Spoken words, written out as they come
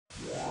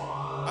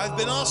I've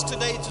been asked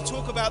today to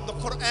talk about the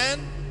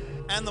Quran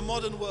and the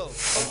modern world.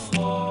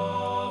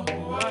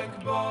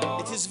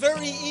 It is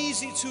very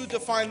easy to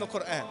define the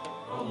Quran.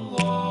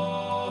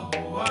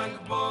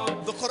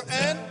 The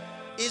Quran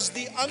is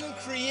the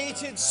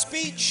uncreated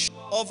speech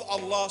of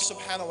Allah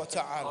subhanahu wa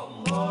ta'ala.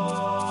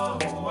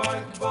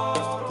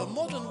 The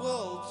modern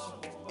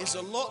world is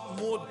a lot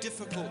more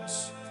difficult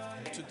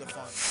to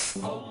define.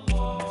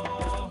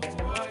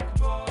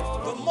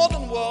 The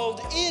modern world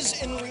is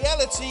in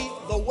reality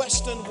the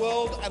Western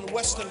world and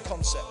Western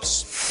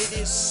concepts. It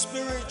is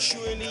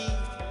spiritually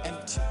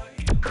empty.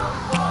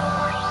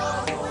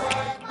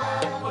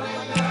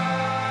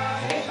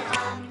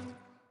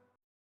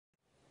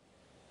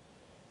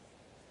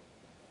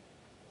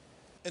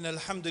 إن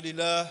الحمد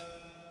لله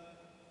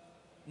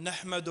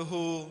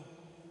نحمده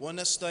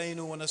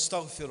ونستعينه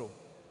ونستغفره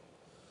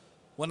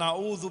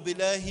ونعوذ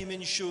بالله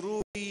من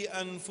شرور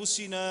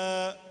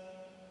أنفسنا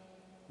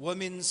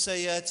ومن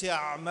سيئات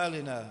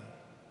أعمالنا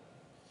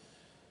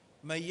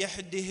من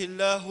يهده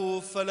الله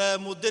فلا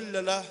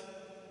مضل له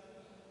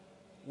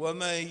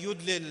ومن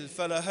يضلل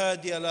فلا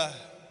هادي له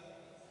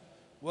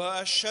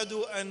وأشهد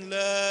أن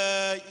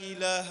لا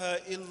إله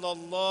إلا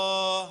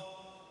الله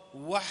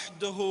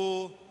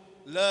وحده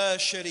لا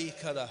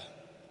شريك له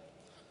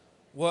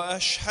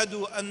وأشهد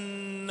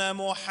أن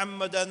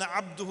محمدًا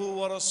عبده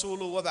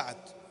ورسوله وبعد.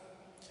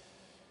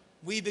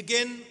 We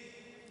begin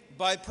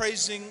by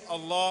praising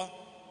Allah.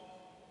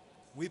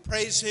 We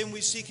praise Him, we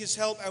seek His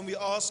help, and we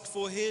ask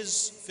for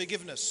His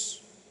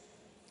forgiveness.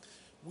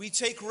 We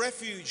take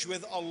refuge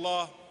with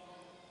Allah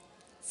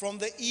from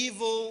the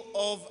evil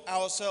of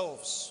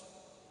ourselves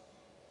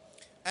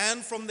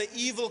and from the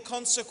evil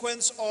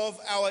consequence of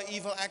our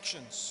evil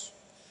actions.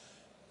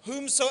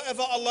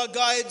 Whomsoever Allah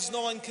guides,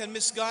 no one can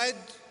misguide,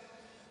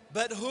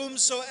 but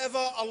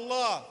whomsoever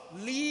Allah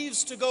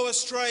leaves to go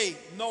astray,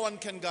 no one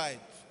can guide.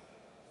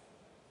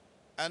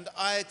 And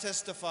I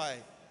testify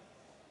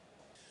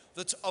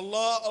that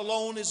Allah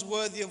alone is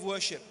worthy of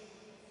worship,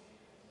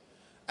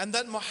 and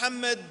that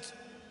Muhammad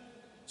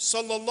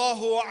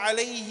sallallahu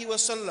alayhi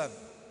wasallam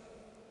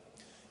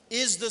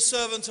is the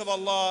servant of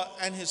Allah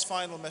and His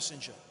final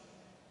messenger.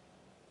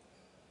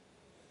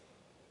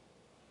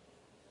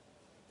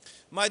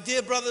 My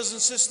dear brothers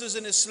and sisters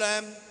in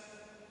Islam,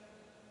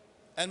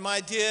 and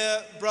my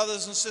dear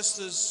brothers and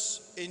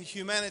sisters in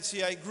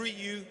humanity, I greet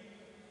you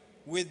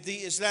with the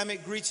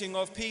Islamic greeting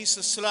of peace.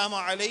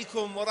 Assalamu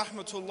alaikum wa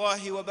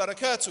rahmatullahi wa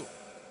barakatuh.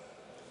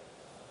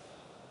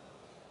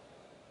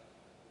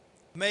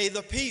 May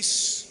the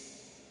peace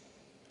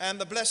and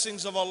the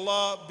blessings of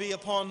Allah be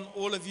upon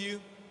all of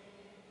you.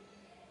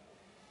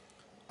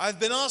 I've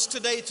been asked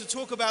today to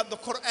talk about the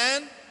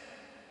Quran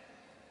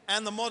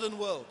and the modern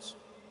world.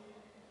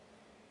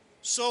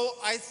 So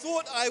I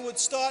thought I would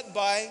start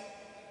by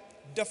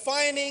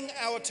defining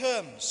our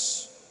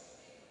terms.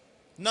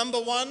 Number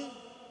one,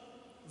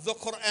 the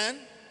Quran.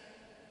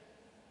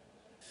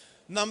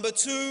 Number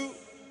two,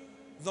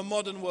 the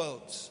modern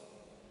world.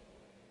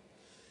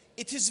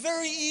 It is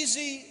very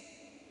easy,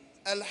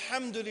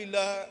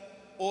 alhamdulillah,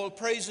 all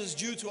praises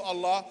due to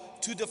Allah,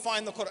 to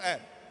define the Quran.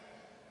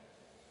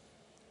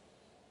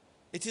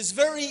 It is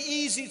very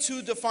easy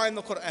to define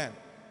the Quran.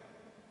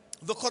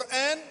 The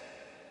Quran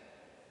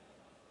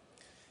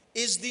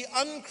is the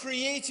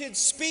uncreated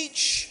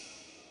speech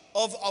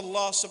of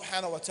Allah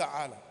subhanahu wa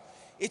ta'ala.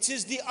 It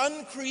is the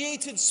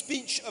uncreated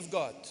speech of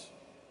God.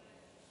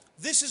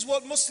 This is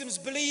what Muslims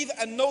believe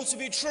and know to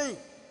be true,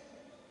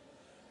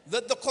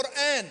 that the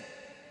Quran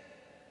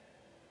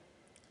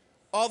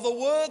are the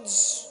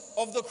words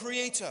of the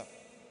Creator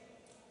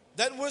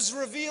that was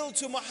revealed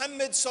to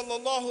Muhammad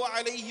sallallahu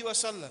alayhi wa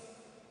sallam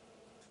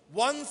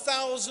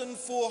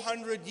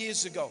 1,400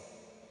 years ago.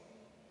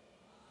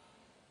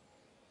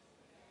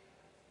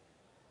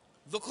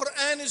 The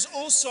Quran is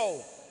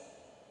also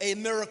a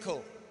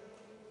miracle.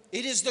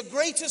 It is the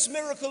greatest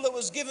miracle that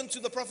was given to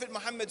the Prophet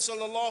Muhammad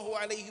sallallahu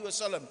alaihi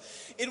wasallam.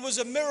 It was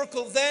a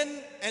miracle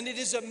then, and it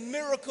is a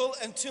miracle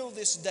until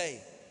this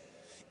day.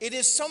 It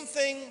is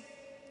something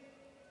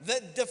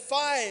that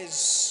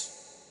defies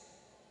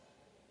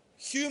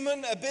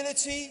human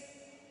ability,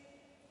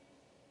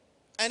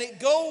 and it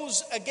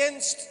goes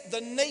against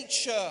the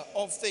nature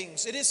of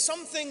things. It is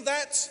something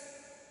that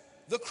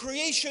the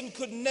creation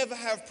could never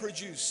have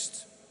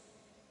produced.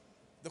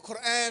 The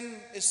Quran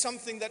is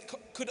something that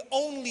could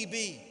only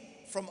be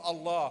from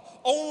Allah,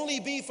 only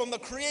be from the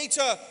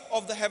Creator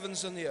of the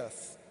heavens and the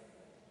earth.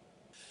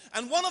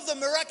 And one of the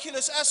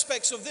miraculous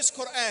aspects of this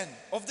Quran,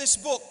 of this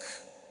book,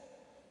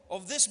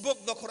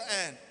 the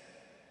Quran,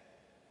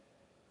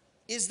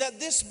 is that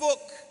this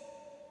book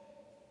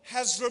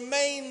has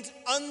remained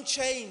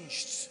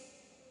unchanged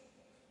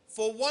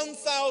for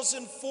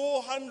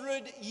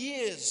 1,400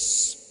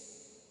 years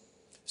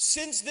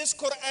since this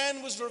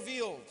Quran was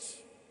revealed.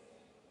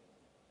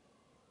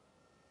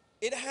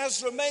 It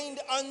has remained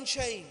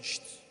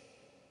unchanged.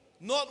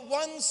 Not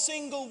one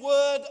single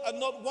word and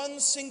not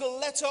one single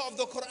letter of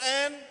the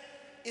Quran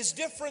is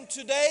different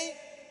today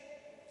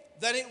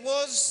than it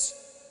was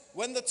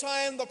when the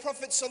time the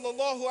Prophet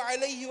sallallahu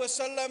alaihi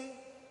wasallam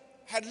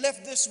had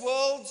left this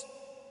world,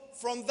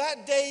 from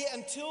that day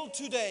until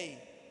today,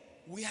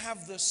 we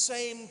have the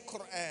same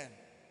Quran.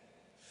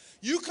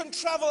 You can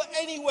travel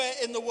anywhere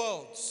in the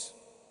world.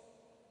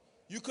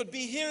 You could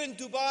be here in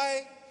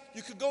Dubai,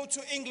 you could go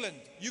to England,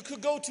 you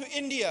could go to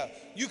India,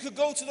 you could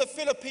go to the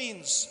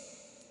Philippines,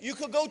 you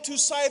could go to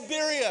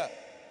Siberia,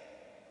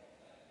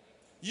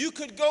 you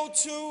could go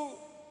to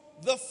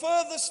the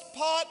furthest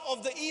part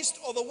of the east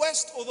or the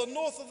west or the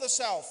north or the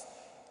south.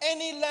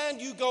 Any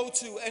land you go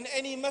to and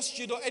any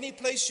masjid or any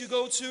place you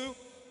go to,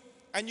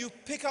 and you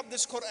pick up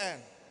this Quran,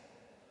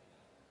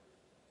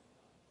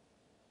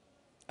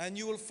 and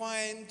you will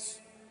find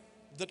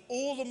that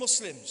all the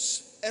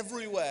Muslims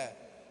everywhere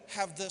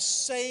have the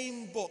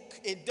same book.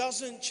 It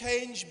doesn't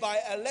change by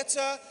a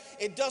letter,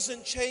 it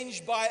doesn't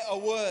change by a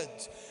word.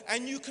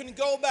 And you can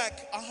go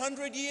back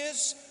 100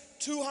 years,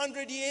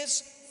 200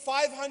 years,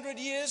 500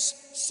 years,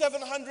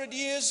 700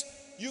 years.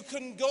 You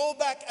can go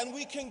back, and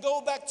we can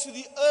go back to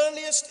the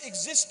earliest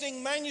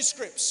existing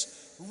manuscripts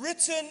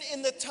written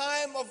in the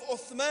time of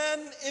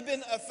Uthman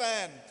ibn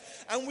Affan.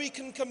 And we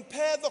can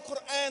compare the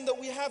Quran that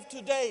we have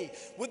today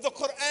with the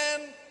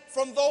Quran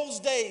from those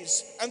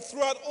days and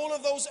throughout all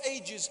of those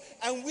ages,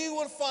 and we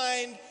will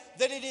find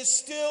that it is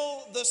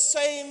still the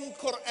same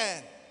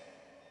Quran.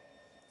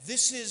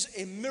 This is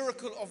a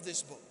miracle of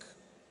this book.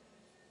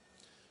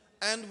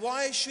 And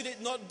why should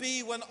it not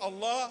be when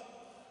Allah,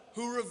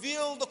 who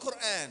revealed the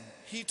Quran,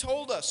 He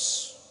told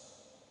us,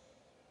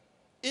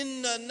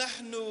 "Inna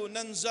nahnu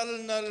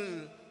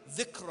nanzalna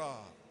al-dhikra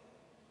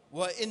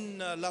wa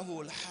inna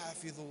lahu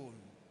al-hafidhun."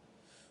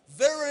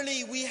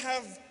 Verily we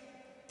have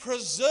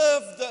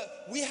preserved,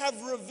 we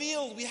have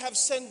revealed, we have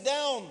sent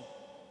down,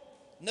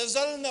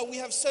 nazalna, we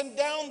have sent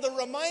down the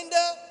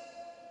reminder,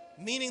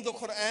 meaning the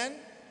Quran.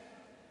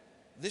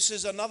 This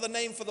is another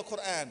name for the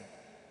Quran,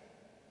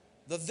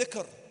 the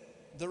dhikr,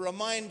 the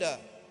reminder.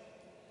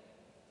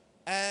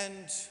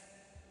 And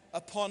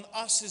upon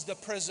us is the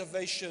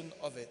preservation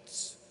of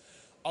it.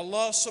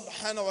 Allah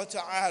subhanahu wa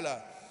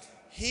ta'ala,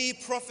 He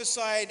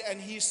prophesied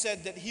and He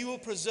said that He will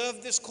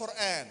preserve this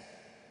Quran.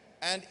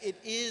 And it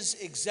is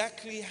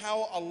exactly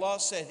how Allah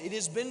said. It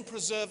has been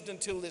preserved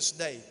until this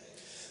day.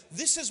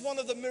 This is one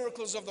of the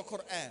miracles of the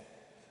Quran.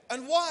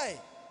 And why?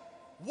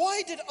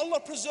 Why did Allah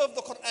preserve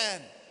the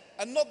Quran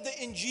and not the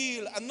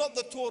Injil and not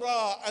the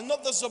Torah and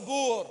not the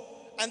Zabur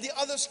and the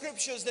other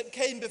scriptures that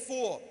came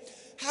before?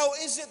 How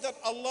is it that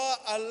Allah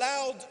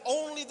allowed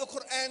only the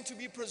Quran to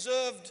be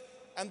preserved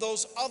and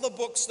those other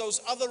books,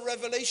 those other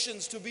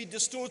revelations to be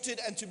distorted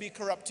and to be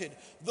corrupted?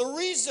 The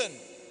reason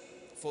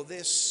for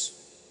this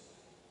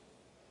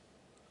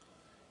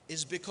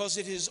is because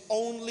it is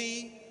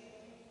only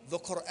the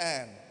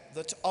Quran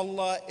that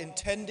Allah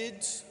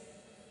intended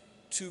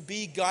to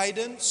be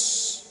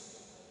guidance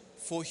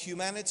for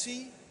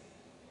humanity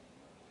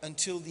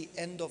until the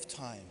end of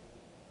time.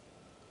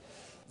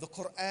 The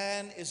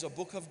Quran is a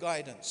book of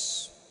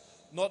guidance,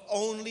 not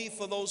only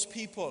for those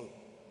people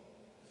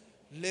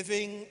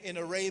living in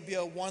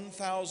Arabia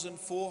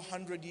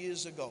 1,400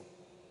 years ago.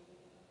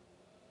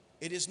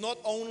 It is not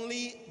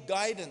only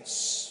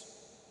guidance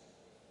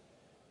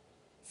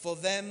for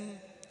them,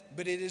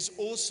 but it is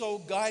also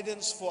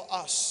guidance for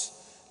us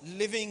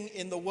living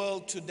in the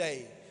world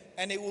today.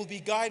 And it will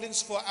be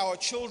guidance for our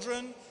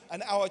children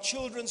and our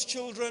children's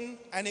children,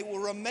 and it will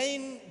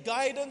remain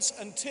guidance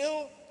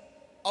until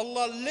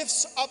Allah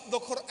lifts up the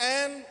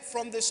Quran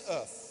from this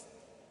earth.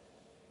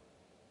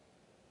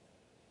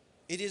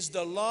 It is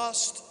the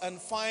last and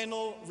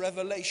final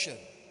revelation.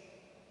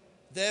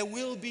 There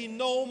will be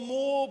no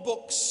more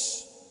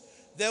books.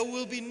 There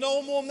will be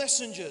no more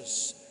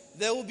messengers.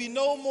 There will be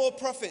no more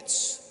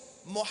prophets.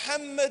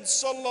 Muhammad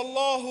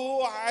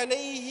sallallahu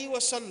alayhi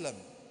wasallam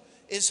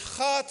is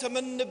Khatam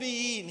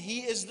al-Nabiyyin.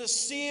 He is the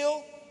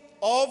seal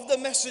of the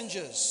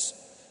messengers.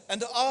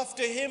 And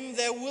after him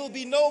there will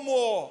be no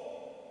more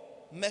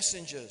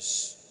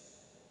messengers.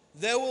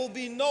 There will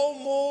be no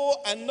more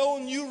and no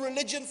new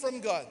religion from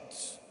God.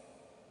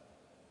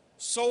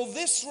 So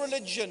this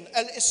religion,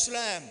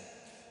 al-Islam,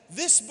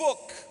 this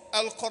book,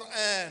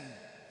 al-Quran,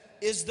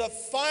 is the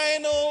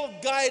final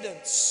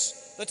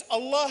guidance that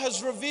Allah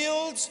has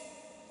revealed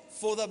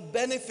for the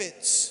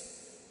benefit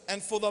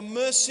and for the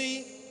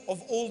mercy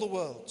of all the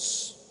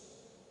worlds.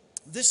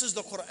 This is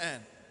the Quran.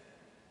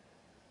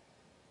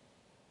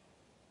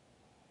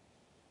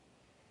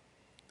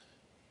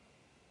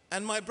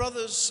 And my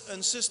brothers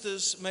and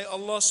sisters, may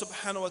Allah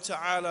subhanahu wa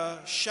ta'ala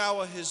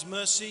shower His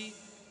mercy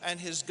and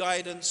His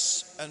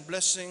guidance and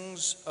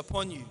blessings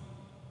upon you.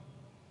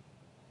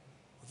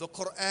 The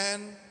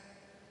Quran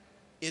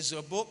is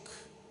a book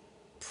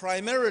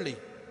primarily,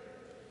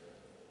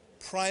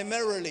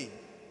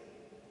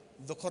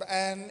 the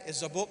Quran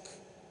is a book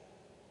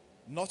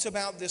not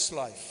about this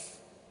life,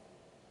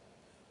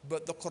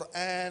 but the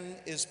Quran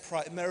is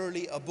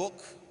primarily a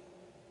book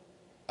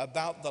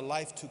about the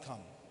life to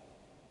come.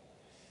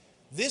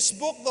 This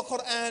book, the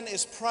Quran,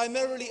 is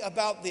primarily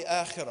about the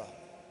Akhirah.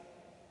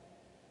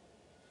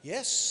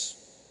 Yes,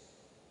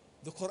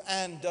 the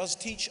Quran does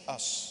teach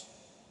us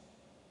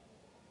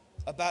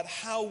about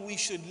how we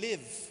should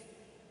live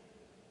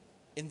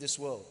in this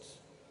world.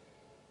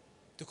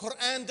 The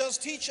Quran does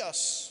teach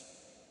us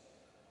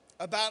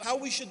about how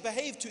we should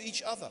behave to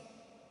each other,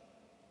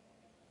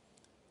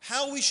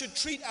 how we should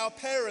treat our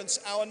parents,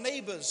 our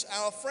neighbors,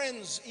 our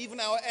friends, even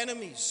our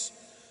enemies.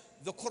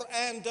 The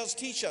Quran does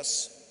teach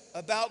us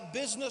about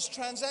business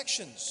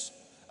transactions,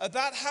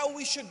 about how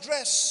we should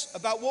dress,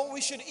 about what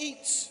we should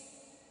eat.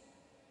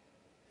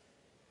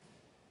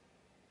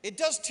 It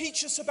does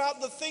teach us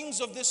about the things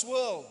of this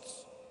world.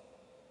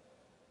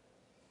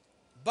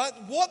 But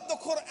what the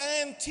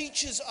Quran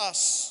teaches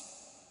us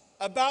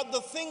about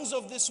the things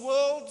of this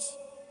world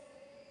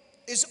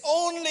is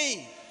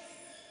only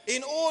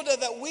in order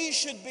that we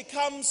should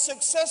become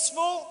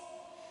successful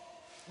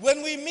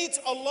when we meet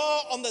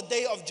Allah on the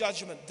day of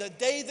judgment, the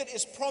day that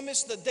is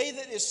promised, the day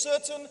that is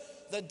certain,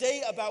 the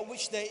day about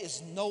which there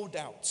is no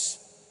doubt.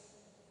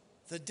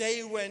 The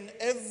day when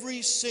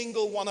every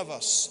single one of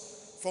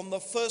us, from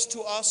the first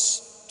to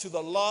us to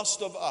the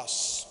last of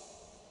us,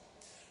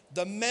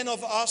 the men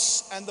of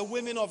us and the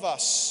women of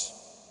us,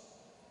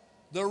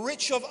 the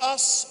rich of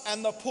us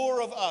and the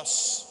poor of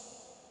us,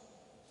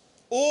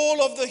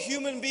 all of the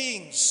human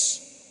beings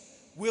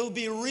will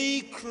be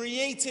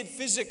recreated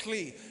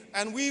physically,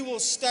 and we will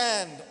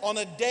stand on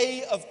a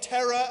day of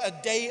terror, a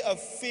day of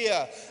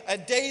fear, a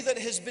day that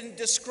has been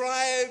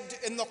described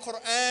in the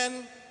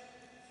Quran.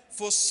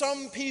 For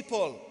some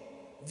people,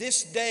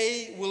 this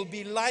day will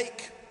be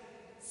like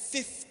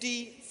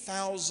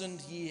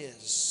 50,000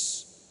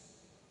 years.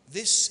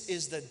 This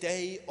is the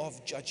day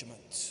of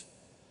judgment,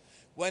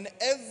 when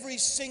every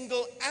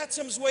single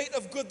atom's weight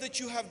of good that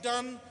you have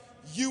done,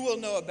 you will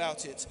know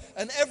about it.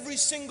 And every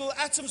single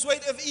atom's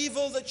weight of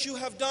evil that you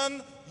have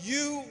done,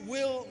 you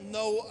will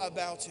know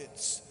about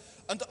it.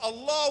 And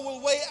Allah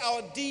will weigh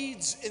our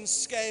deeds in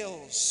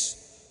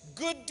scales,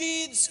 good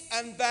deeds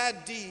and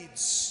bad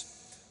deeds.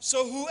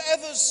 So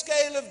whoever's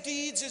scale of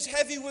deeds is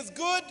heavy with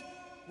good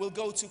will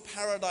go to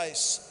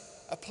paradise,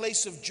 a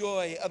place of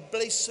joy, a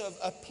place of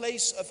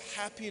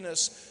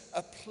happiness,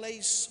 a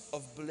place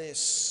of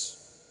bliss,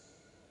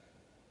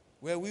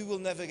 where we will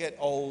never get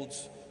old,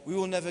 we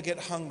will never get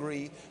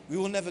hungry, we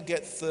will never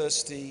get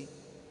thirsty.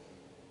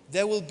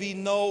 There will be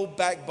no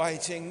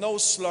backbiting, no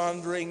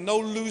slandering, no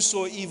loose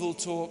or evil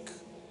talk.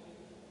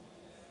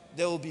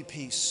 There will be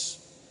peace,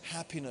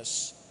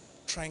 happiness,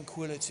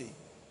 tranquility,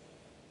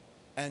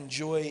 and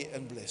joy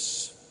and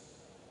bliss.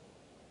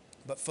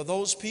 But for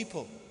those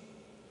people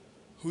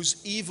whose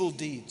evil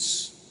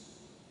deeds,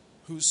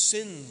 whose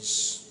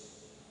sins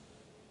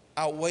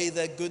outweigh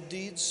their good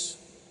deeds,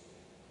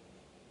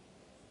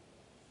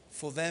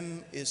 for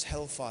them is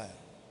hellfire,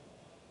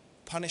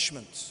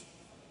 punishment,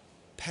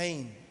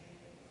 pain,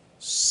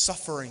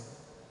 suffering,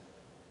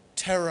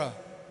 terror,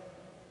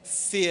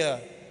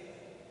 fear,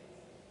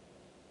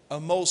 a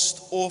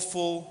most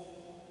awful,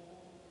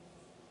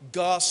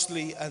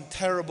 ghastly and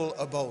terrible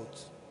abode.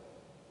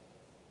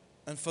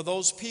 And for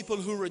those people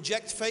who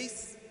reject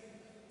faith,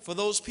 for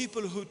those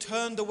people who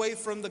turned away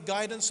from the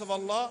guidance of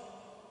Allah,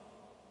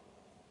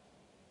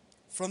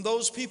 from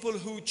those people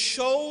who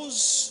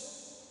chose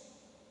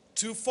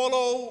to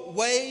follow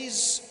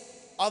ways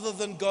other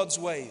than God's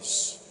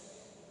ways,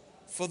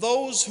 for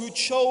those who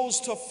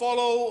chose to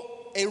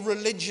follow a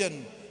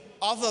religion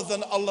other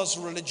than Allah's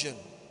religion,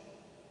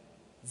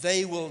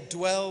 they will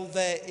dwell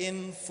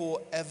therein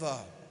forever,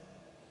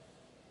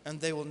 and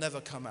they will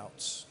never come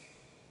out.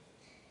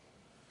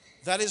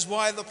 That is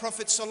why the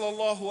Prophet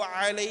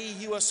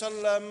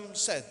ﷺ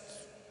said,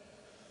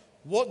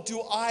 "What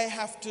do I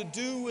have to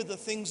do with the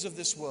things of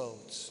this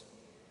world?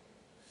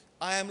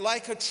 I am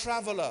like a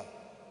traveler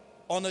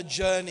on a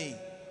journey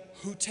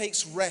who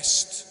takes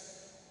rest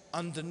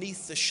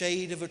underneath the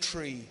shade of a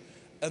tree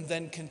and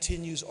then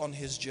continues on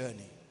his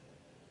journey."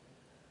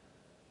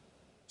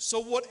 So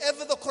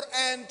whatever the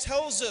Quran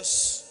tells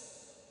us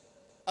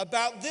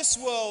about this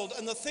world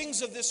and the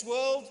things of this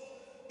world,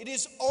 it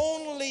is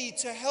only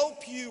to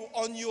help you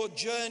on your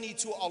journey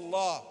to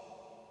Allah.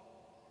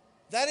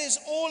 That is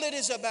all it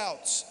is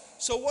about.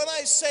 So when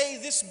I say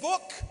this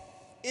book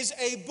is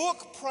a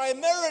book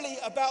primarily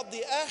about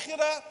the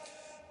akhirah,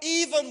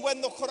 even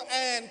when the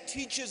Quran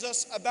teaches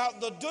us about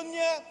the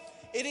dunya,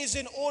 it is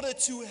in order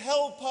to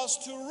help us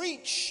to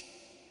reach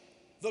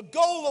the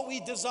goal that we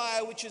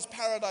desire, which is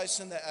paradise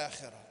in the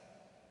akhirah.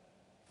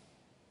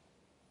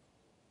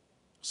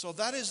 So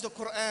that is the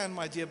Quran,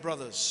 my dear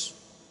brothers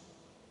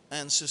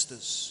and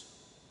sisters.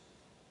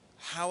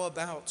 How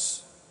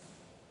about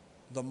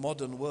the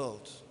modern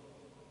world?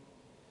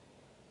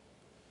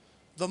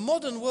 The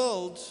modern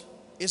world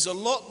is a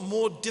lot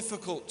more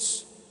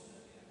difficult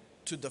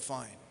to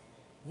define.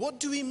 What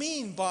do we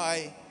mean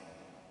by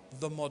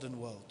the modern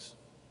world?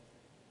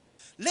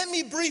 Let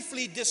me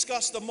briefly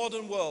discuss the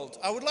modern world.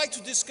 I would like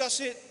to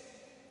discuss it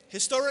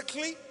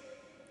historically,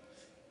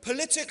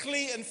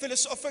 politically and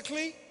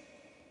philosophically,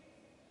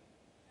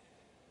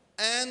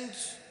 and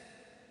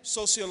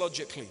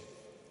sociologically.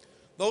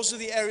 Those are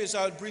the areas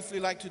I would briefly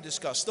like to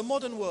discuss. The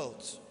modern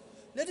world.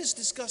 Let us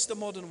discuss the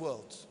modern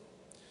world.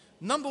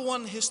 Number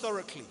one,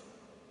 historically.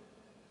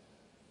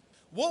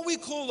 What we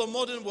call the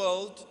modern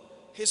world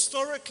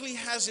historically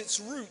has its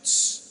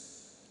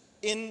roots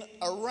in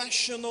a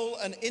rational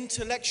and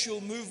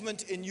intellectual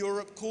movement in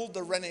Europe called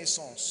the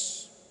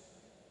Renaissance.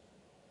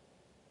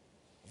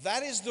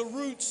 That is the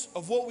root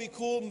of what we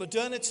call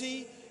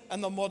modernity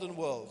and the modern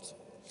world.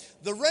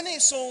 The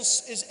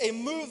Renaissance is a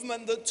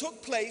movement that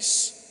took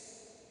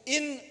place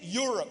in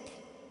Europe.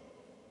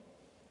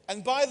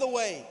 And by the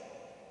way,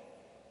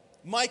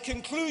 my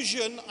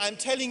conclusion, I'm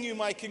telling you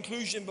my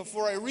conclusion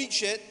before I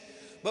reach it,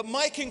 but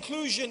my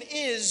conclusion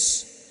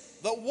is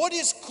that what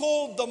is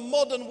called the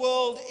modern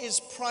world is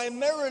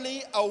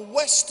primarily a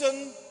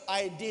Western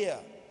idea.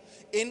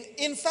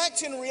 In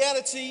fact, in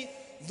reality,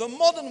 the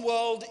modern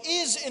world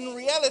is in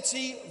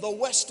reality the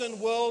Western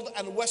world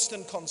and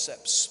Western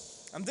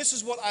concepts. And this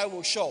is what I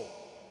will show.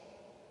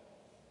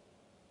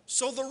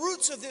 So the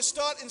roots of this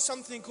start in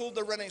something called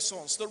the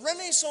Renaissance. The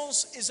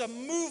Renaissance is a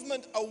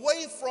movement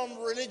away from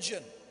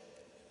religion.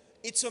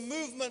 It's a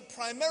movement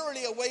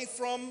primarily away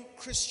from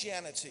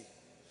Christianity,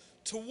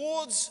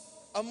 towards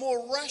a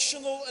more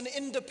rational and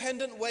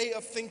independent way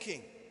of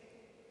thinking.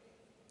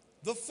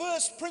 The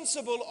first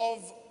principle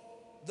of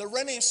the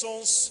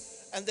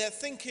Renaissance and their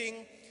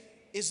thinking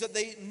is that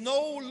they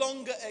no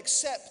longer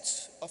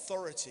accept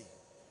authority.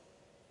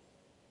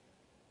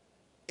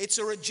 It's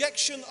a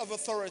rejection of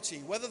authority,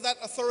 whether that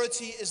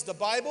authority is the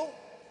Bible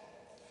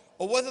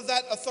or whether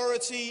that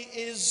authority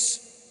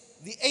is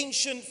the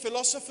ancient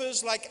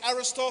philosophers like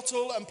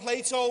Aristotle and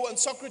Plato and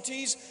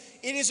Socrates.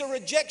 It is a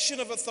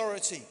rejection of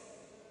authority.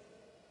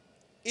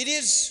 It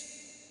is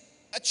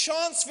a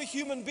chance for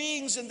human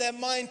beings in their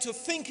mind to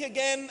think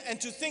again and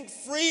to think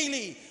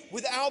freely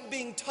without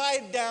being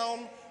tied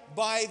down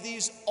by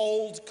these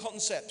old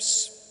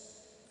concepts.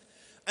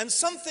 And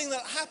something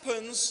that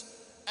happens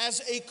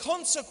as a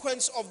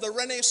consequence of the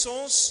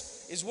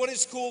Renaissance is what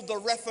is called the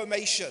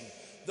Reformation.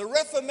 The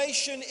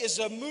Reformation is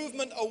a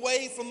movement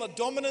away from the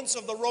dominance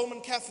of the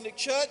Roman Catholic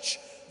Church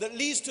that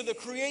leads to the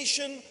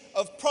creation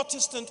of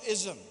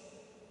Protestantism.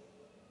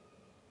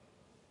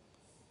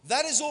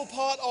 That is all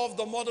part of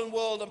the modern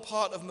world and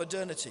part of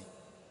modernity.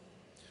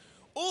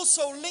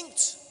 Also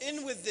linked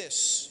in with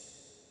this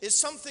is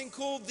something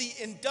called the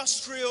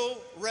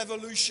Industrial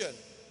Revolution.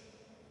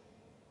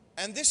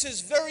 And this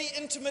is very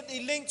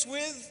intimately linked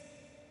with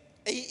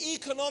an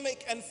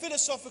economic and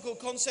philosophical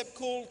concept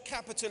called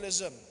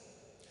capitalism.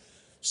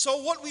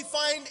 So what we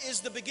find is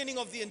the beginning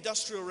of the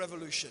Industrial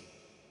Revolution.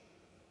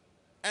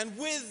 And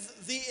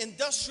with the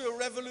Industrial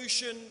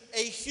Revolution,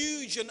 a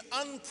huge and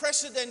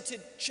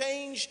unprecedented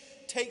change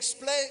takes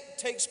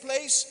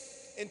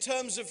place in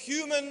terms of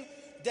human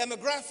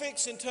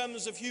demographics, in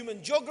terms of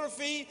human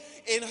geography,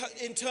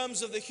 in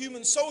terms of the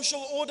human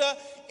social order.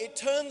 It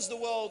turns the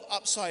world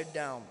upside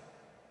down.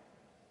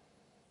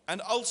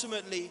 And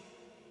ultimately,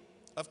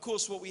 of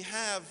course, what we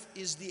have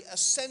is the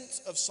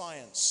ascent of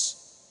science.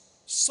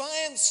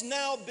 Science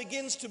now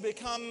begins to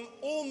become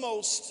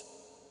almost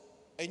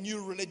a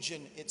new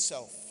religion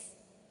itself.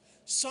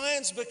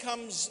 Science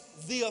becomes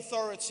the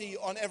authority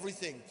on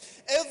everything.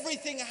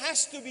 Everything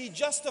has to be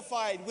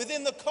justified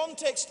within the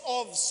context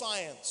of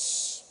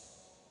science.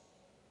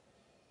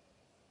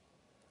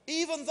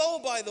 Even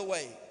though, by the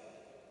way,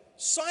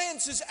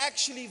 science is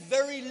actually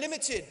very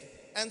limited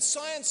and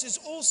science is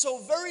also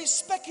very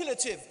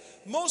speculative.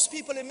 Most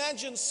people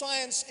imagine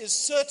science is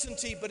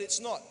certainty, but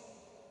it's not.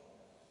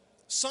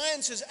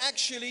 Science is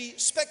actually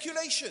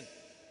speculation.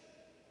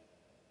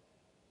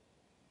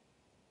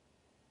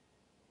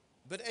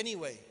 But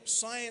anyway,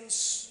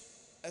 science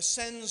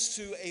ascends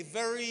to a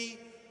very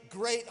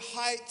great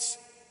height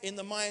in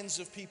the minds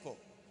of people.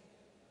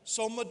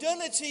 So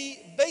modernity,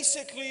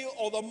 basically,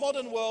 or the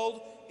modern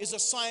world, is a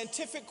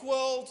scientific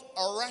world,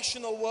 a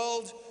rational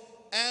world,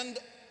 and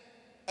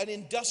an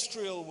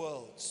industrial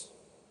world.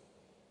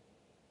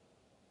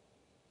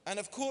 And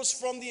of course,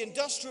 from the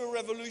Industrial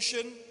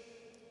Revolution,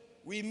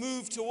 we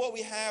move to what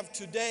we have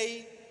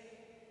today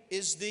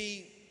is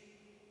the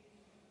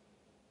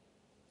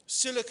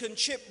Silicon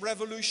chip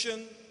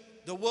revolution,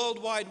 the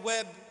World Wide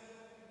Web,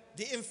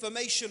 the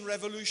information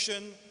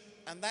revolution,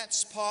 and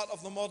that's part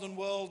of the modern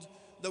world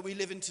that we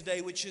live in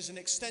today, which is an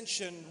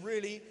extension,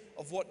 really,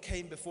 of what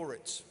came before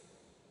it.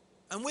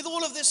 And with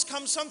all of this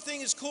comes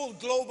something is called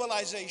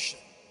globalization.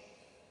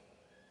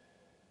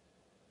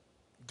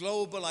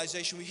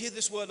 Globalization, we hear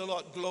this word a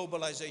lot,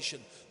 globalization.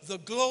 The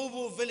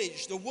global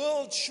village, the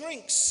world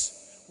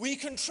shrinks. We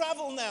can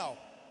travel now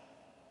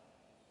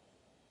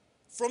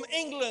from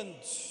England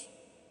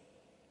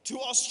to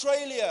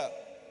Australia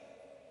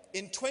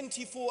in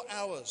 24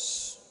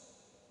 hours.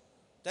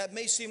 That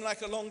may seem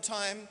like a long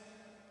time,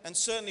 and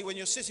certainly when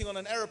you're sitting on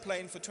an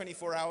aeroplane for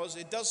 24 hours,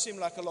 it does seem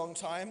like a long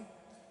time.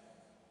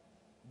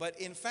 But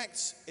in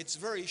fact, it's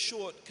very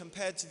short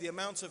compared to the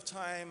amount of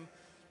time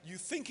you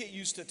think it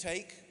used to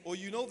take, or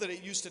you know that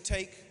it used to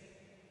take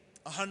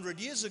 100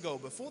 years ago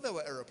before there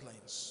were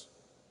airplanes.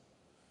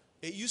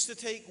 It used to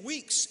take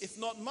weeks, if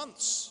not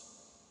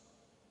months.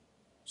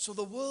 So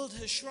the world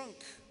has shrunk.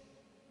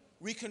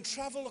 We can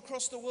travel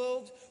across the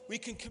world. We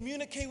can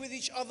communicate with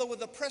each other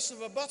with the press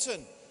of a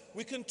button.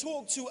 We can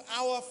talk to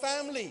our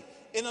family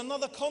in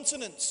another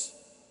continent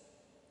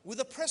with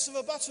the press of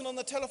a button on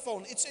the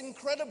telephone. It's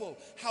incredible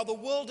how the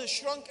world has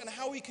shrunk and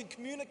how we can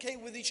communicate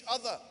with each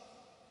other.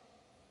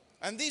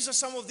 And these are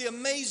some of the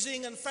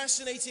amazing and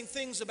fascinating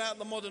things about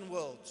the modern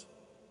world.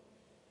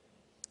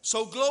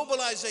 So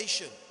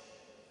globalization.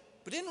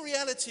 But in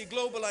reality,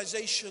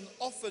 globalization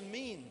often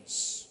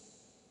means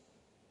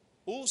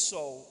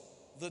also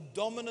the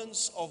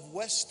dominance of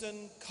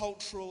Western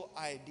cultural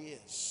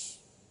ideas.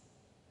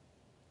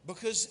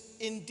 Because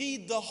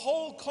indeed, the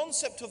whole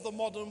concept of the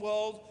modern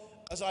world,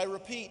 as I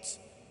repeat,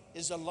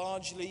 is a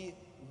largely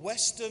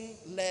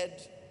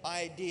Western-led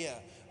idea,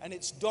 and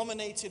it's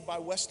dominated by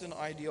Western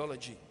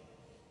ideology.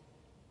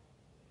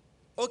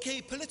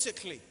 Okay,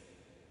 politically,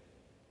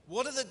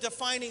 what are the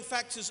defining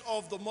factors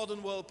of the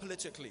modern world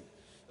politically?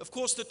 Of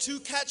course, the two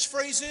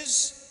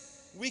catchphrases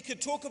we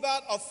could talk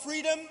about are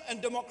freedom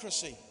and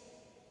democracy.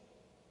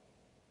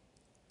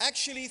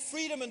 Actually,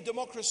 freedom and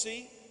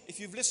democracy, if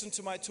you've listened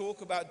to my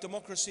talk about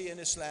democracy in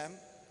Islam,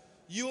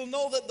 you will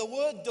know that the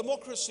word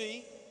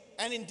democracy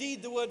and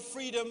indeed the word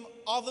freedom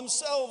are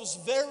themselves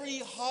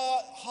very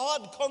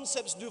hard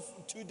concepts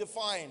to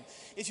define.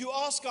 If you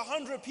ask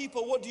 100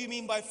 people, what do you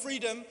mean by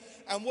freedom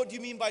and what do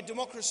you mean by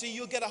democracy,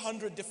 you'll get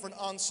 100 different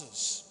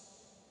answers.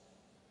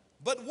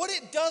 But what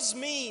it does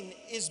mean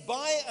is,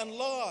 by and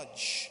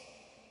large,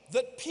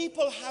 that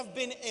people have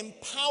been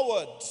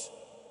empowered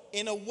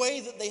in a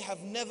way that they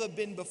have never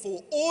been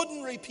before.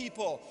 Ordinary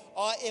people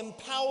are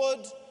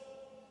empowered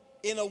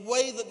in a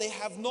way that they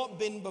have not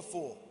been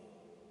before.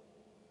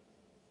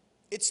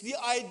 It's the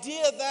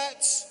idea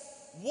that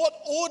what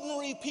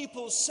ordinary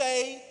people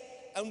say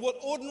and what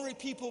ordinary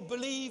people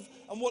believe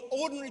and what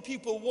ordinary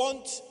people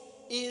want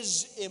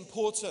is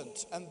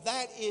important. And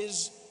that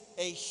is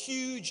a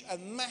huge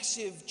and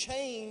massive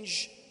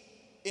change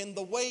in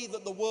the way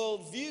that the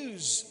world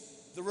views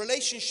the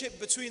relationship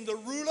between the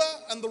ruler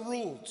and the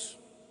ruled.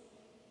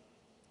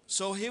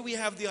 So here we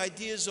have the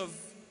ideas of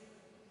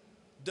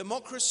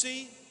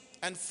democracy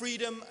and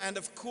freedom and,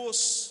 of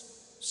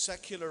course,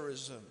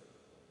 secularism.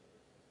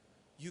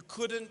 You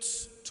couldn't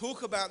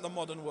talk about the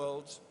modern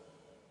world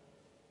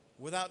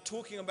without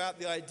talking about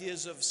the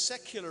ideas of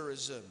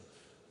secularism,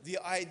 the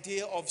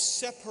idea of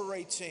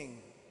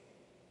separating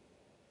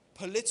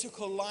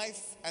political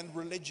life and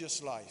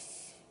religious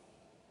life.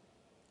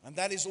 And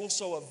that is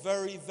also a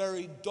very,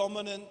 very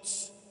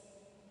dominant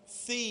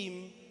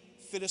theme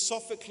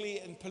philosophically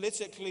and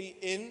politically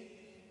in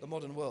the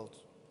modern world.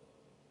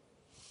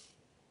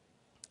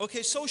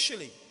 Okay,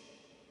 socially,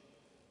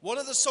 what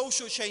are the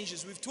social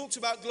changes? We've talked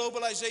about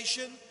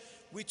globalization.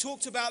 We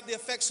talked about the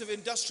effects of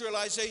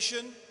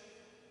industrialization.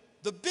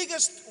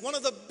 One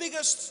of the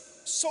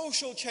biggest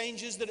social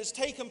changes that has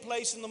taken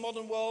place in the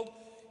modern world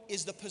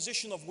is the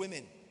position of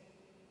women.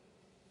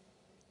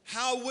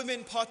 How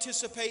women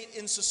participate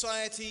in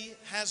society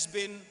has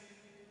been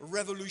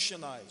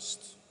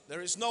revolutionized.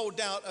 There is no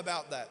doubt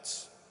about that.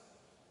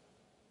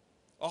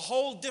 A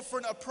whole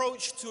different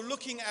approach to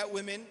looking at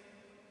women,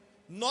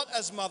 not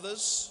as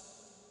mothers,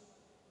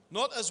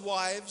 not as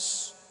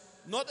wives,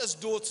 not as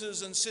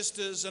daughters and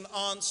sisters and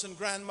aunts and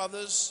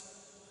grandmothers,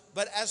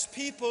 but as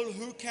people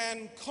who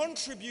can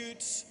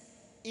contribute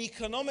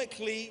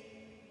economically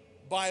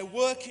by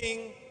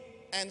working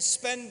and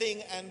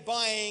spending and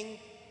buying.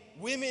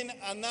 Women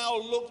are now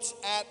looked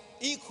at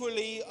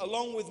equally,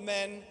 along with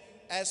men,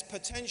 as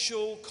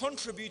potential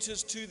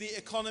contributors to the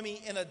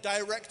economy in a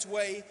direct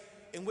way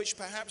in which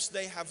perhaps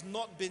they have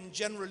not been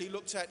generally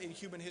looked at in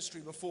human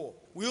history before.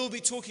 We will be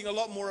talking a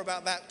lot more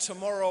about that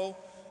tomorrow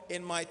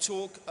in my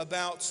talk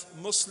about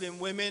Muslim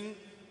women,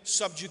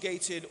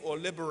 subjugated or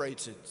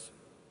liberated.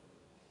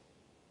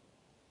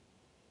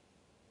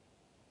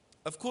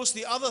 Of course,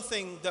 the other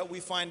thing that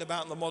we find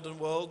about in the modern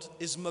world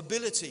is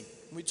mobility.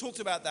 We talked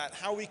about that,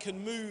 how we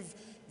can move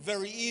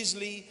very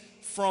easily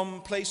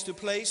from place to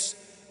place.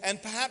 And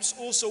perhaps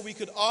also we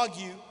could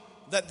argue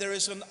that there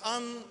is an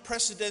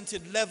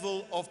unprecedented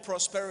level of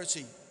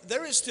prosperity.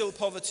 There is still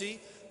poverty,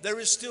 there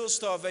is still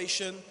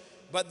starvation,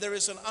 but there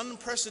is an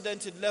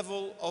unprecedented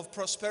level of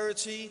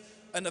prosperity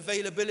and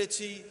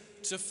availability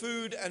to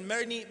food and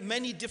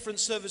many different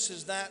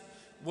services that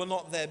were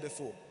not there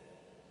before.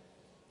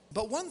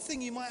 But one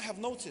thing you might have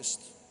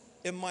noticed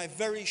in my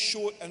very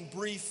short and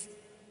brief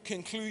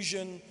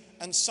conclusion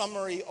and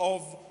summary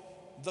of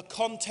the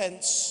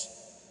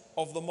contents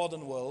of the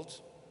modern world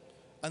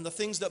and the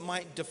things that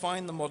might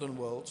define the modern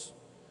world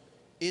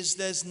is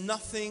there's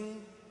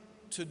nothing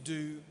to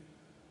do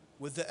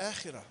with the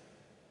akhirah.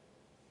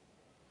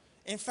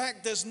 In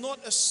fact, there's not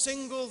a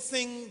single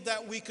thing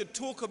that we could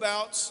talk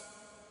about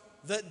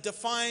that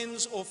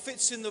defines or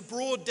fits in the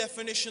broad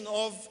definition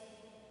of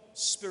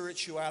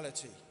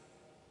spirituality.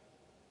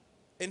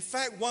 In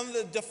fact, one of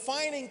the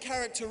defining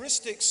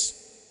characteristics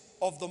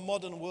of the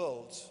modern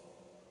world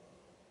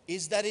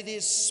is that it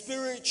is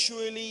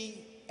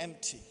spiritually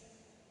empty.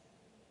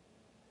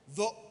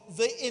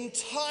 The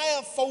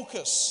entire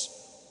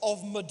focus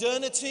of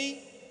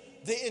modernity,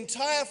 the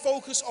entire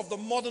focus of the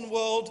modern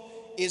world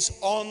is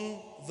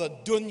on the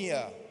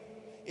dunya.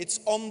 It's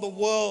on the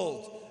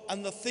world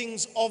and the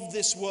things of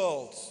this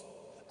world.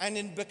 and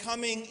in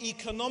becoming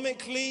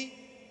economically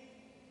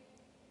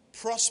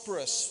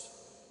prosperous,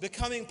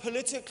 becoming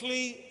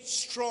politically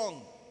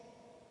strong.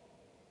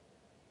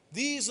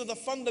 These are the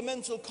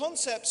fundamental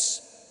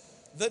concepts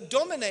that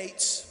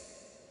dominate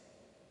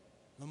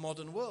the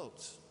modern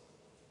world.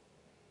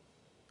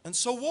 And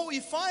so what we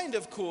find,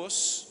 of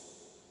course,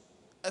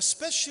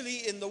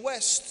 especially in the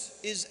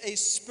West, is a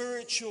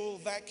spiritual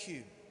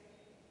vacuum.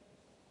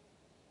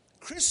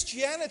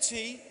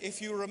 Christianity,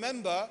 if you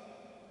remember,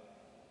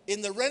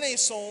 in the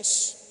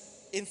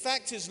Renaissance, in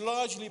fact, is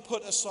largely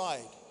put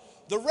aside.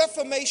 The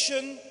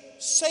Reformation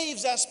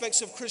saves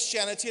aspects of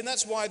Christianity, and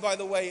that's why, by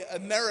the way,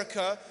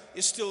 America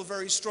is still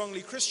very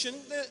strongly Christian.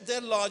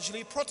 They're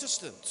largely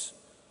Protestant.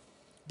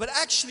 But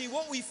actually,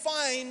 what we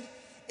find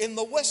in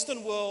the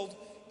Western world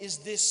is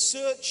this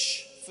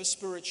search for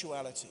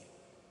spirituality.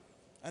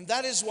 And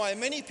that is why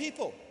many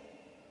people,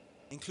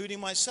 including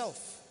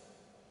myself,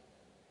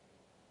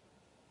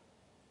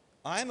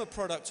 I am a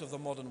product of the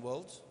modern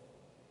world.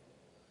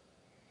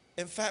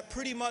 In fact,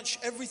 pretty much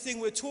everything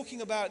we're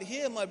talking about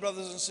here, my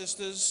brothers and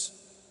sisters,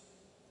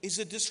 is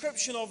a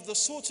description of the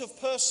sort of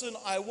person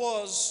I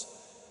was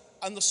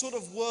and the sort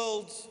of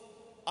world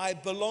I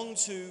belonged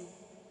to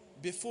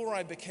before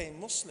I became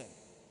Muslim.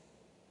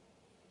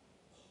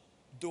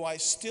 Do I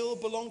still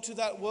belong to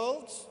that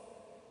world?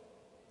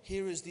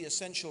 Here is the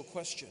essential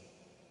question.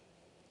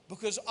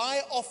 Because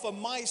I offer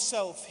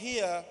myself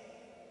here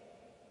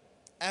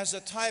as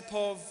a type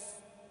of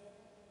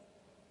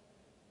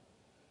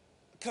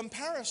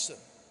comparison.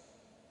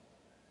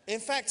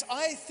 In fact,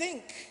 I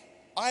think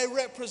I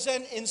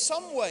represent in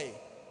some way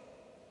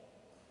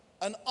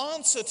an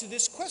answer to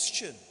this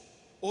question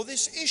or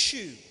this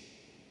issue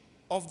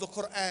of the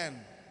Quran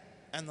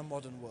and the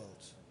modern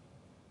world.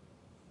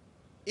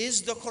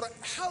 Is the Quran,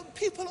 how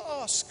people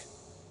ask,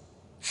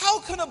 how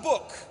can a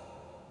book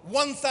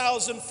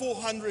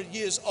 1,400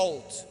 years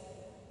old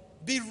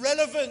be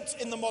relevant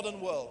in the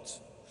modern world?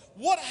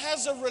 What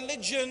has a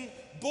religion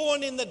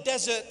born in the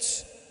desert?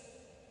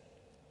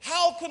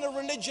 How can a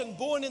religion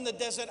born in the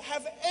desert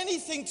have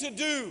anything to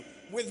do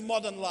with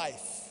modern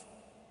life?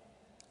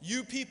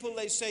 You people,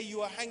 they say,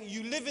 you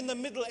live in the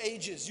Middle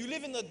Ages, you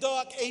live in the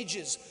Dark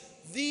Ages.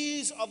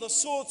 These are the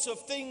sorts of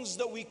things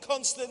that we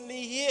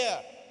constantly hear.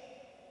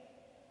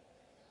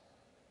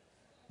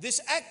 This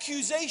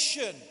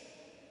accusation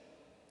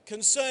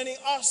concerning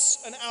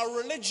us and our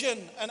religion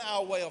and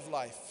our way of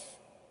life.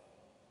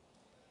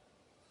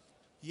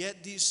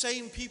 Yet these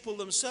same people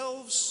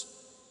themselves,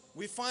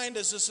 we find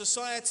as a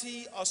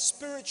society, are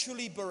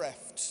spiritually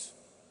bereft.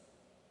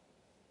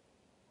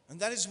 And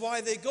that is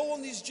why they go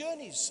on these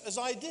journeys, as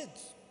I did,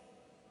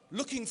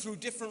 looking through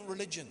different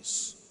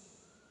religions.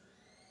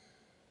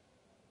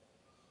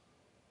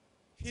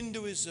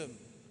 Hinduism,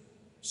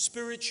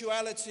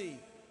 spirituality,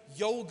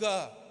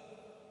 yoga,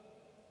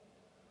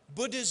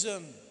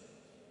 Buddhism,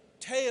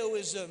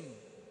 Taoism,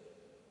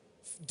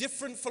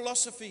 different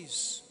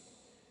philosophies,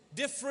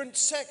 different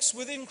sects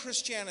within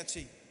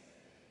Christianity.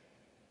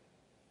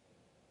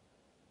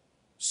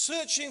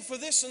 Searching for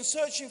this and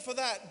searching for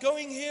that,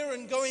 going here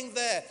and going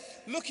there,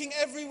 looking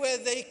everywhere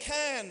they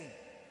can,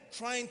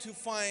 trying to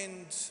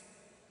find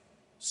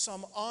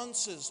some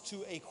answers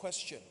to a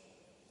question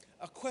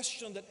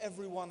that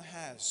everyone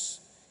has.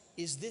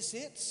 Is this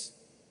it?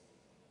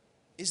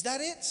 Is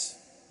that it?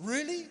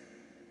 Really?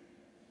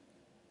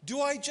 Do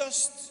I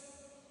just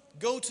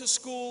go to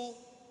school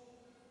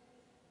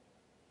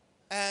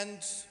and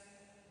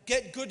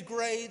get good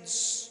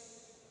grades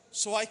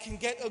so I can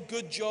get a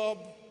good job,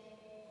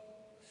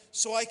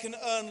 so I can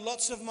earn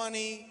lots of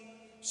money,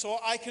 so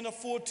I can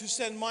afford to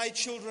send my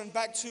children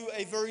back to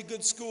a very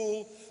good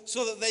school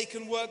so that they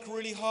can work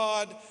really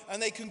hard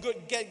and they can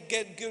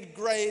get good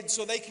grades,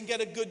 so they can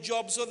get a good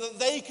job, so that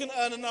they can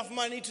earn enough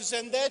money to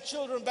send their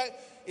children back?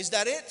 Is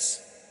that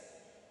it?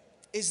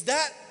 Is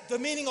that the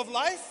meaning of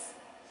life?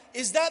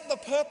 Is that the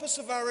purpose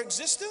of our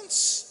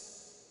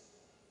existence?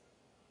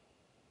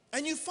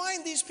 And you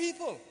find these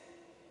people,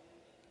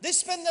 they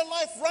spend their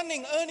life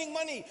running, earning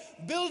money,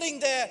 building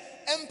their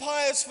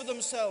empires for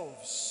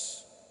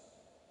themselves.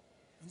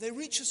 And they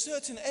reach a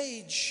certain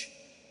age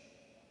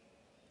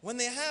when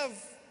they have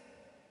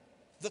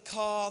the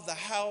car, the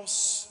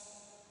house,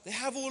 they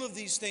have all of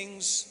these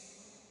things,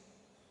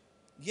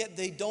 yet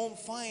they don't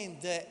find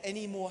they're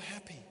any more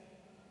happy.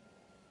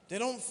 They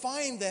don't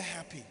find they're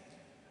happy.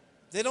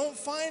 They don't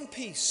find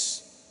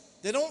peace.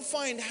 They don't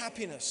find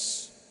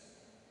happiness.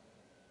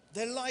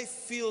 Their life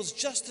feels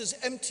just as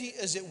empty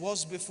as it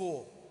was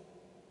before.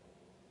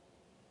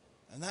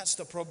 And that's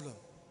the problem.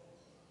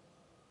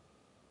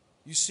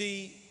 You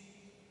see,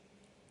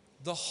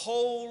 the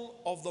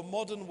whole of the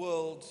modern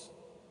world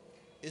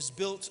is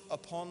built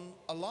upon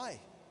a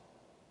lie.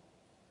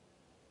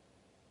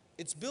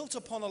 It's built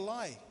upon a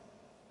lie.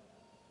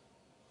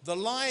 The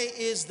lie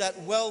is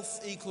that wealth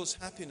equals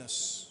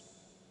happiness.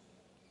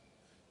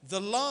 The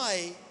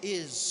lie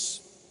is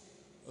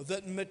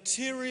that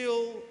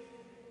material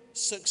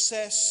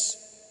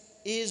success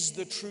is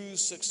the true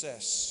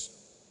success.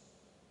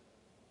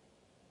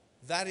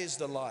 That is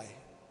the lie.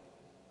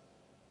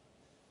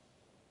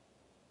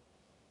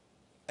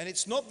 And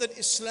it's not that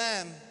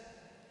Islam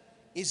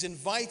is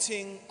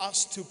inviting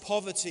us to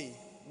poverty,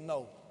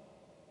 no.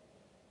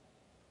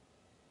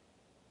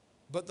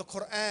 But the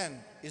Quran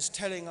is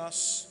telling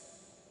us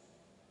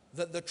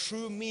that the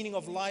true meaning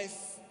of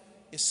life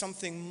is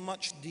something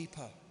much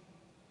deeper.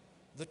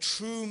 The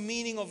true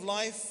meaning of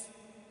life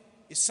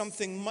is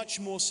something much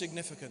more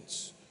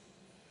significant.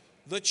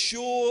 That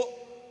your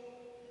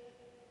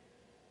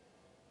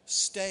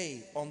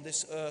stay on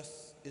this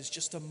earth is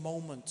just a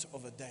moment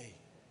of a day.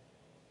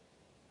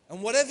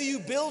 And whatever you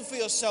build for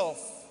yourself,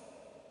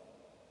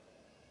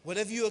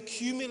 whatever you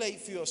accumulate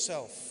for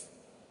yourself,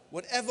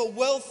 whatever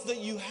wealth that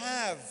you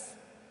have,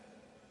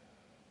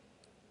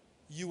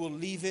 you will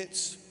leave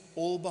it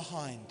all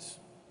behind.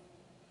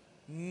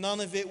 None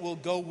of it will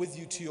go with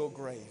you to your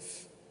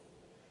grave.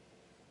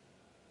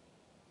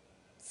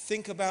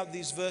 Think about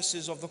these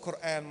verses of the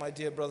Quran, my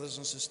dear brothers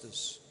and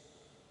sisters.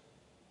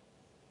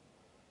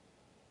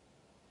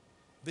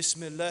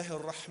 Bismillahir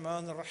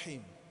Rahmanir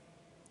Rahim.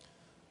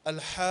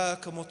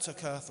 Alhaakumut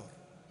takathur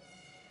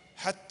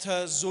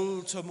hatta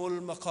zultumul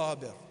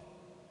maqabir.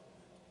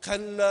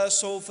 Kalla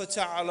sawfa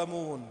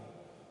ta'lamun.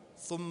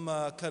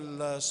 Thumma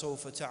kalla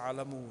sawfa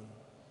ta'lamun.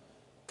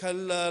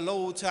 كلا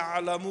لو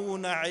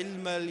تعلمون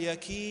علم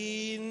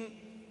اليقين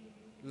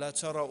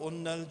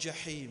لترون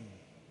الجحيم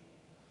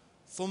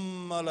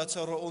ثم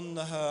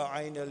لترونها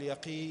عين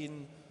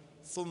اليقين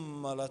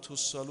ثم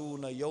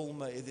لتسألون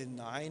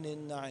يومئذ عن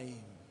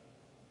النعيم.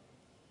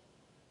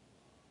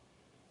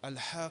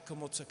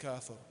 الحاكم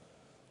التكاثر.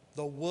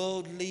 The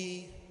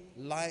worldly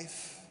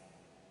life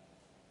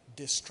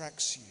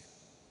distracts you.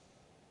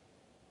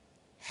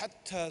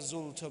 حتى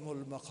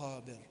زلتم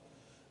المقابر.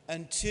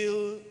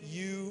 Until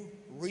you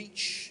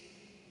reach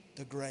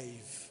the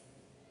grave.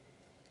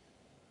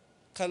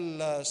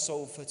 كَلَّا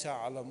سَوْفَ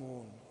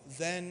تَعْلَمُونَ.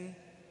 Then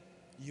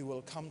you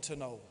will come to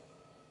know.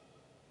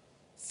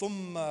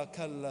 ثُمَّ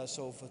كَلَّا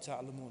سَوْفَ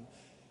تَعْلَمُونَ.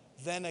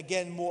 Then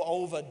again,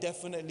 moreover,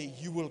 definitely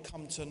you will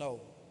come to know.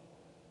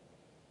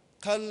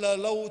 كَلَّا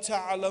لَوْ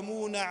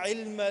تَعْلَمُونَ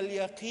عِلْمَ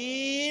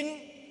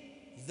الْيَقِينِ.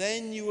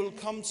 Then you will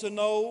come to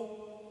know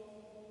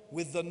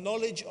with the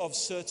knowledge of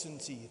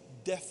certainty,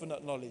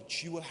 definite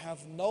knowledge. You will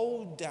have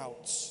no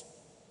doubts.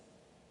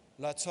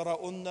 La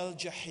tara'unna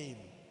al-jahim.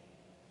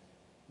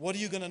 What are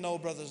you going to know,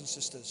 brothers and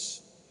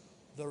sisters?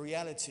 The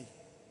reality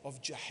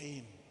of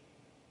Jahim,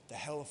 the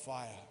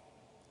hellfire,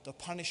 the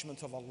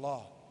punishment of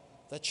Allah,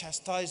 the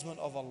chastisement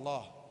of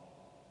Allah.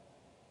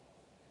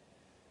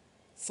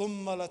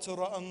 ثُمَّ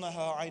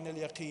لَتُرَأَنَّهَا عَيْنَ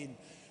الْيَقِينِ.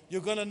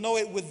 You're going to know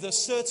it with the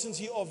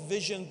certainty of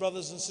vision,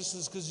 brothers and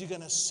sisters, because you're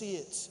going to see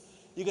it.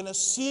 You're going to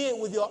see it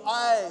with your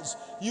eyes.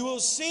 You will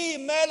see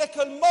Malik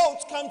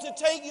al-Maut come to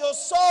take your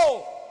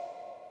soul.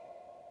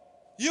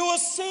 You will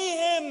see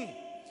him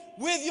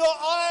with your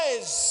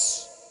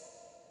eyes.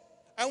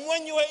 And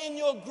when you are in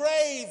your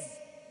grave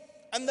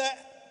and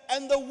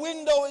the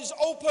window is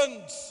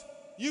opened,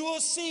 you will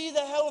see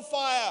the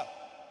hellfire.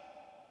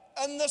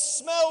 And the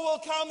smell will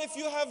come if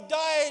you have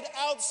died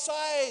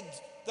outside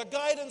the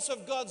guidance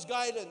of God's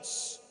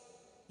guidance.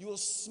 You will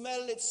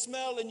smell its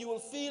smell and you will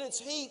feel its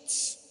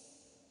heat.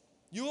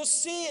 You will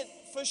see it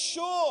for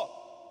sure,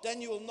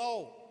 then you will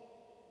know.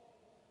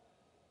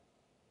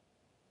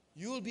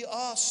 You will be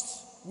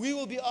asked, we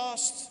will be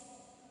asked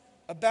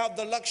about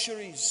the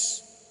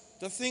luxuries,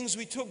 the things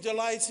we took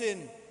delight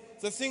in,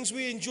 the things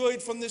we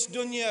enjoyed from this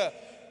dunya.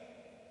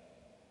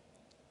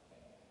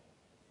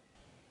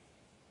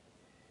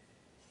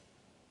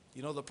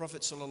 You know the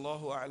Prophet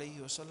sallallahu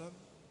alaihi wasallam,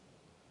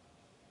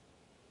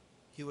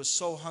 he was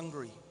so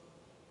hungry.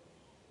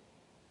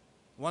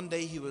 One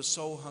day he was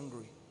so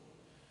hungry.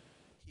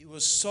 He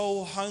was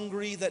so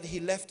hungry that he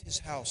left his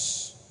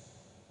house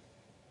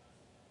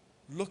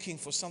looking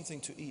for something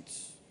to eat.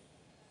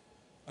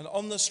 And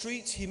on the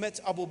street he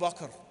met Abu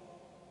Bakr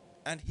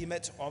and he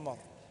met Umar.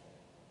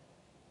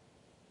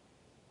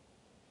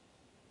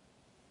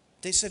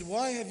 They said,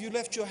 "Why have you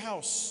left your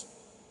house?"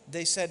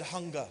 They said,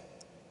 "Hunger."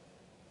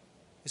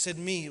 He said,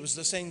 "Me, it was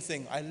the same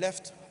thing. I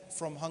left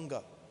from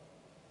hunger."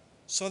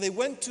 So they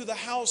went to the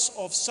house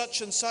of such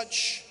and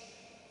such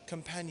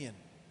companion.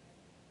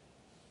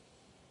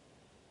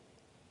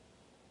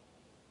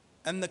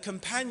 And the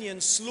companion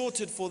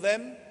slaughtered for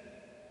them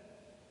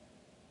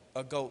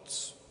a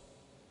goat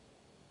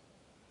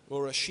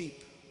or a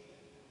sheep.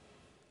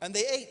 And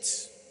they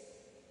ate.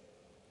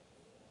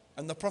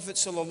 And the Prophet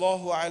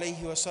sallallahu alaihi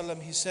wasallam,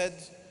 he said,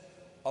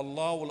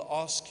 Allah will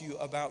ask you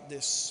about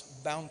this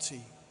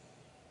bounty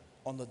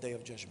on the Day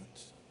of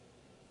Judgment.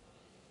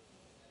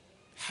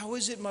 How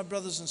is it, my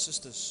brothers and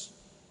sisters,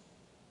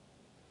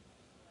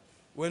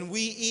 when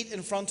we eat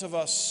in front of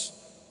us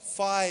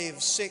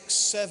 5, 6,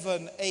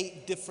 7,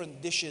 8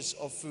 different dishes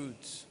of food,